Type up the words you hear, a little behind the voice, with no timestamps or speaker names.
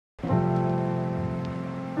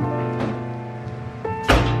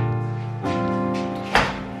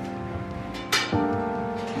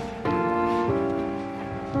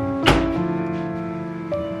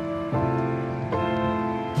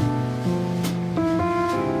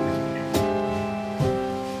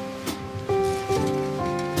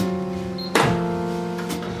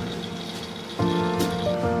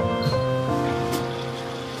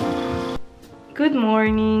good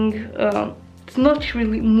morning. It's not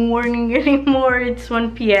really morning anymore, it's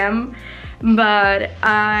 1 p.m. but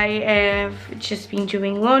I have just been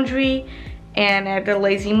doing laundry and I had a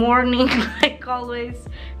lazy morning like always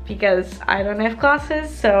because I don't have classes,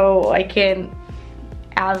 so I can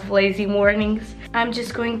have lazy mornings. I'm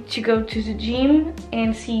just going to go to the gym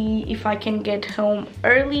and see if I can get home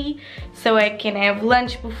early so I can have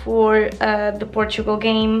lunch before the Portugal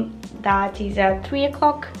game that is at 3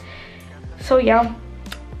 o'clock. So yeah,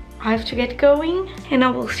 I have to get going and I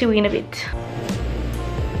will see you in a bit.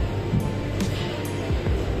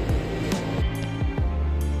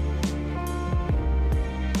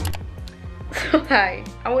 So hi,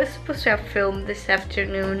 I was supposed to have filmed this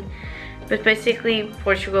afternoon, but basically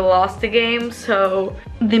Portugal lost the game, so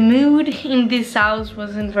the mood in this house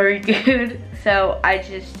wasn't very good, so I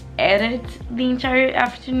just edited the entire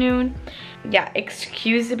afternoon. Yeah,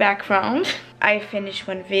 excuse the background. I finished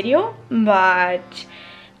one video, but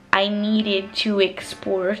I needed to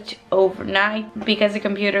export overnight because the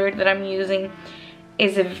computer that I'm using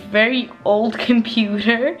is a very old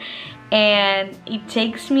computer and it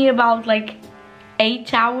takes me about like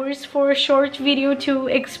 8 hours for a short video to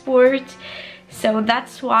export, so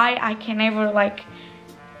that's why I can never like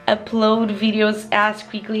upload videos as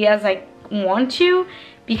quickly as I want to,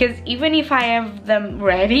 because even if I have them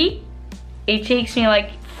ready, it takes me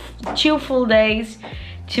like 2 full days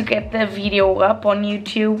to get the video up on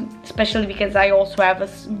YouTube, especially because I also have a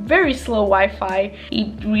very slow Wi-Fi.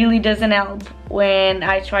 It really doesn't help when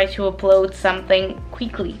I try to upload something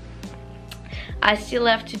quickly. I still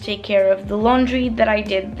have to take care of the laundry that I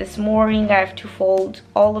did this morning. I have to fold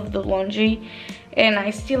all of the laundry and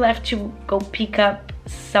I still have to go pick up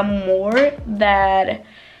some more that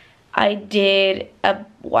I did a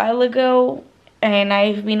while ago and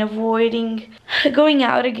I've been avoiding going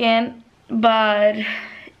out again. But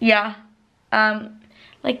yeah,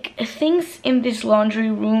 like things in this laundry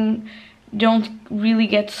room don't really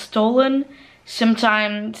get stolen.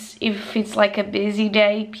 Sometimes if it's like a busy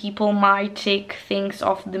day, people might take things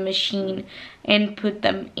off the machine and put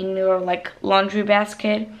them in your like laundry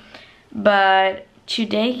basket, but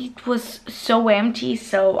today it was so empty,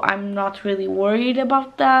 so I'm not really worried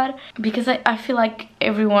about that because I feel like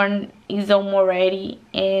everyone is home already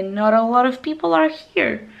and not a lot of people are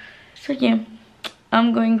here. So yeah,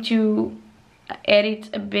 I'm going to edit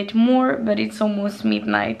a bit more, but it's almost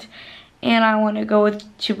midnight and I want to go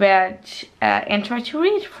to bed and try to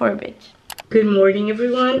read for a bit. Good morning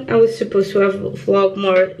everyone. I was supposed to have vlog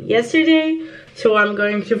more yesterday, so I'm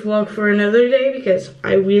going to vlog for another day because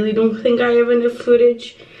I really don't think I have enough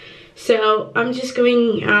footage. So I'm just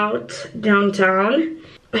going out downtown.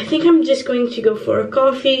 I think I'm just going to go for a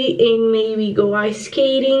coffee and maybe go ice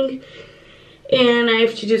skating. And I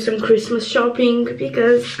have to do some Christmas shopping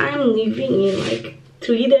because I'm leaving in like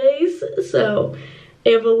 3 days. So I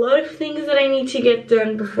have a lot of things that I need to get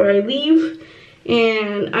done before I leave.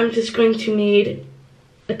 And I'm just going to meet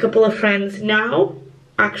a couple of friends now,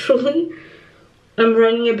 actually. I'm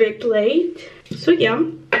running a bit late. So yeah,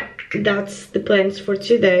 that's the plans for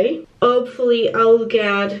today. Hopefully I'll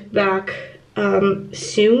get back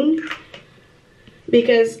soon,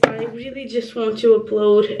 because I really just want to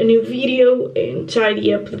upload a new video and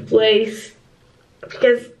tidy up the place,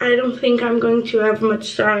 because I don't think I'm going to have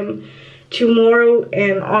much time tomorrow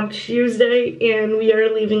and on Tuesday, and we are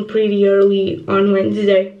leaving pretty early on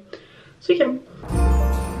Wednesday. So yeah.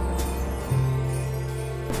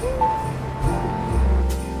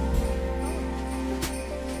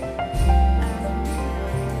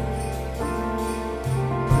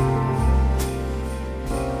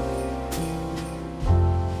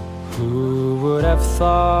 Who would have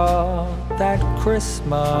thought that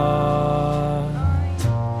Christmas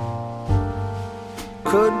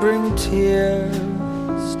could bring tears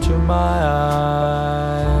to my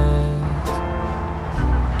eyes?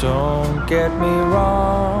 Don't get me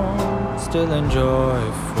wrong, still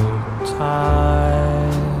enjoyable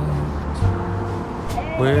times.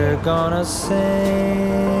 We're gonna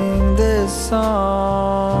sing this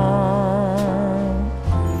song.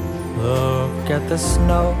 Look at the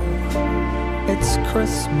snow, it's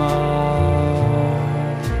Christmas,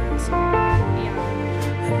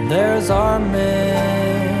 and there's our mistletoe.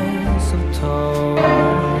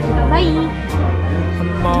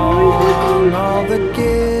 Among all the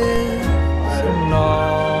gifts and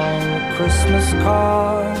all the Christmas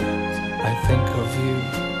cards, I think of you.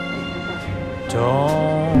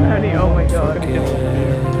 Don't forget.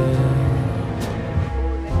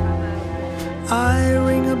 I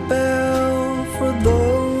ring a bell for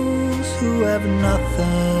those who have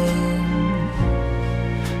nothing,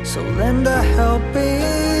 so lend a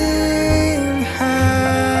helping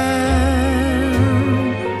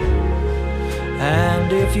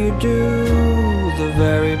if you do the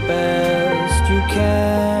very best you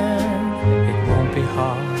can, it won't be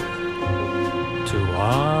hard to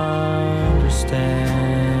understand.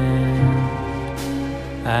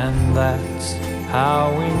 And that's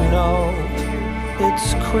how we know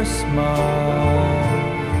it's Christmas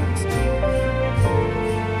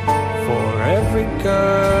for every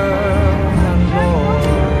girl and boy.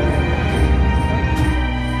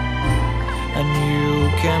 And you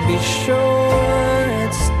can be sure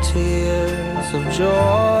it's tears of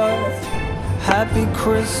joy. Happy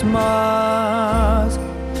Christmas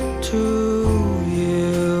to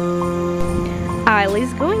you.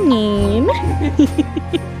 Eileen's going in.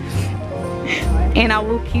 And I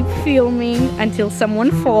will keep filming until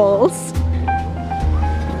someone falls.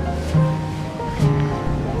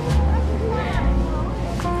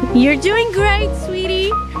 You're doing great,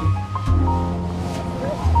 sweetie.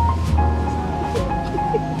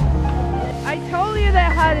 I told you they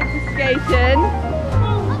had it to skating.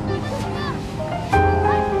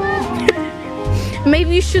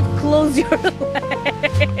 Maybe you should close your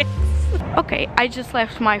legs. Okay, I just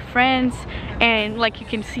left my friends, and like you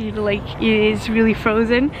can see, the lake is really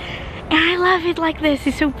frozen, and I love it like this.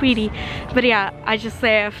 It's so pretty. But yeah, I just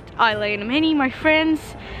left Isla and Minnie, my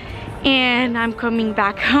friends, and I'm coming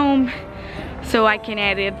back home so I can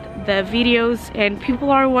edit the videos. And people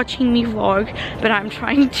are watching me vlog, but I'm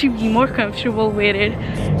trying to be more comfortable with it,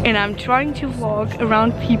 and I'm trying to vlog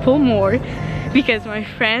around people more, because my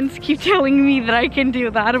friends keep telling me that I can do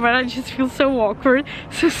that, but I just feel so awkward.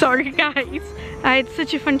 So sorry guys. I had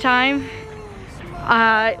such a fun time.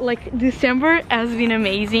 Like December has been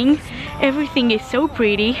amazing. Everything is so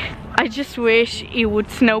pretty. I just wish it would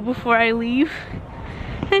snow before I leave.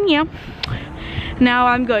 And yeah, now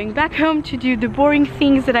I'm going back home to do the boring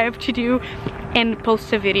things that I have to do and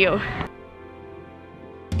post a video.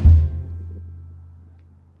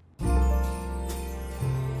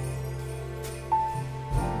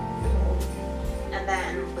 And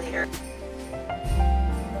then later,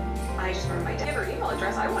 I just wrote my give her email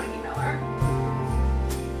address. I want to email her.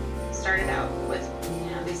 Started out with,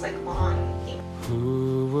 you know, these like long emails.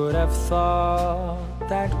 Who would have thought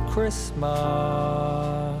that Christmas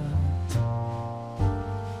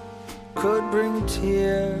could bring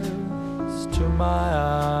tears to my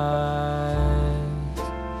eyes?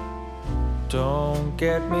 Don't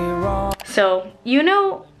get me wrong. So, you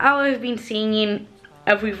know, I've been saying in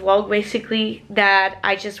every vlog basically that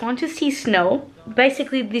I just want to see snow.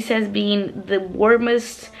 Basically, this has been the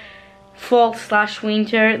warmest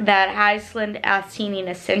fall/winter that Iceland has seen in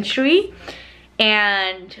a century.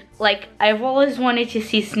 And like, I've always wanted to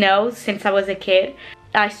see snow since I was a kid.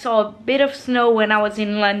 I saw a bit of snow when I was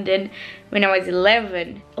in London when I was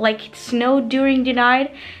 11. Like, it snowed during the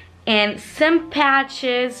night, and some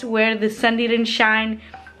patches where the sun didn't shine,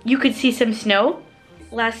 you could see some snow.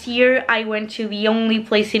 Last year I went to the only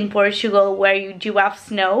place in Portugal where you do have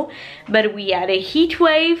snow, but we had a heat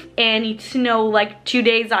wave and it snowed like 2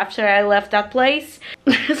 days after I left that place.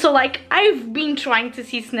 So like, I've been trying to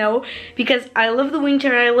see snow because I love the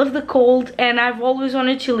winter, I love the cold, and I've always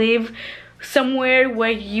wanted to live somewhere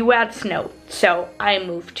where you had snow. So I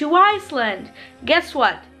moved to Iceland. Guess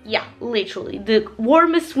what? Yeah, literally the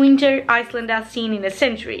warmest winter Iceland has seen in a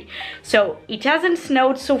century. So it hasn't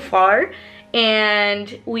snowed so far,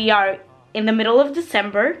 and we are in the middle of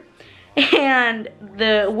December, and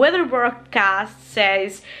the weather broadcast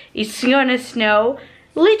says it's gonna snow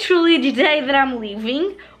literally the day that I'm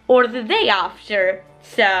leaving or the day after.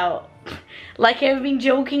 So like, I've been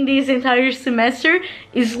joking this entire semester,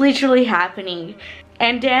 is literally happening.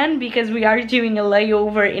 And then, because we are doing a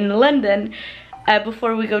layover in London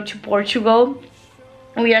before we go to Portugal,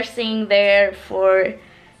 we are staying there for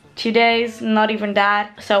 2 days, not even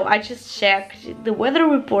that. So I just checked the weather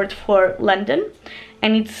report for London,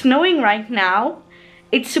 and it's snowing right now.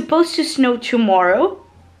 It's supposed to snow tomorrow,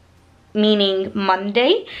 meaning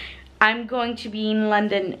Monday. I'm going to be in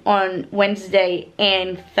London on Wednesday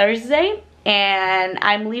and Thursday, and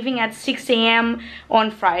I'm leaving at 6 AM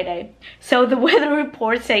on Friday. So the weather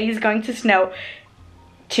report says it's going to snow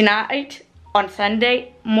tonight, on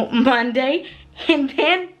Sunday, Monday, and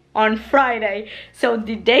then on Friday. So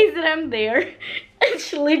the days that I'm there,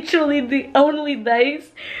 it's literally the only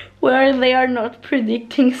days where they are not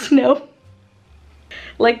predicting snow.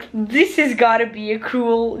 Like, this has gotta be a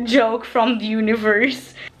cruel joke from the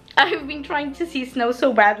universe. I've been trying to see snow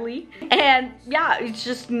so badly, and yeah, it's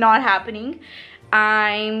just not happening.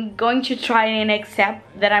 I'm going to try and accept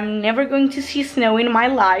that I'm never going to see snow in my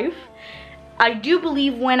life. I do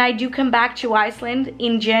believe when I do come back to Iceland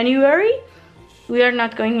in January, we are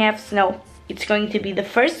not going to have snow. it's going to be the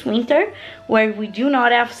first winter where we do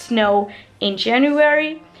not have snow in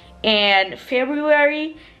January and February,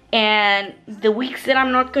 and the weeks that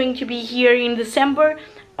I'm not going to be here in December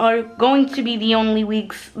are going to be the only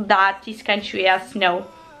weeks that this country has snow.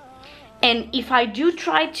 And if I do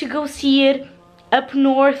try to go see it up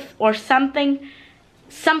north or something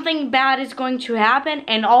bad is going to happen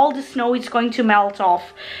and all the snow is going to melt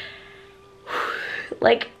off.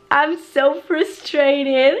 Like, I'm so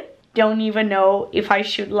frustrated. Don't even know if I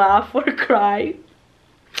should laugh or cry.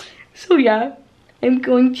 So yeah, I'm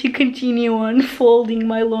going to continue on folding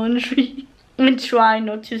my laundry and try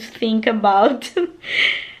not to think about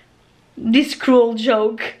this cruel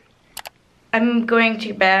joke. I'm going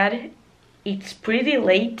to bed. It's pretty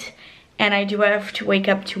late and I do have to wake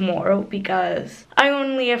up tomorrow because I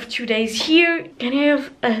only have 2 days here and I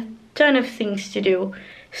have a ton of things to do.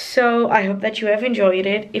 So I hope that you have enjoyed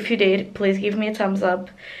it. If you did, please give me a thumbs up.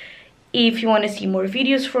 If you want to see more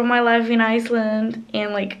videos from my life in Iceland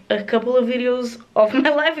and like a couple of videos of my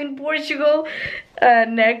life in Portugal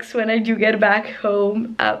next when I do get back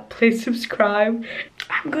home, please subscribe.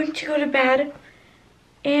 I'm going to go to bed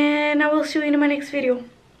and I will see you in my next video.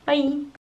 Bye.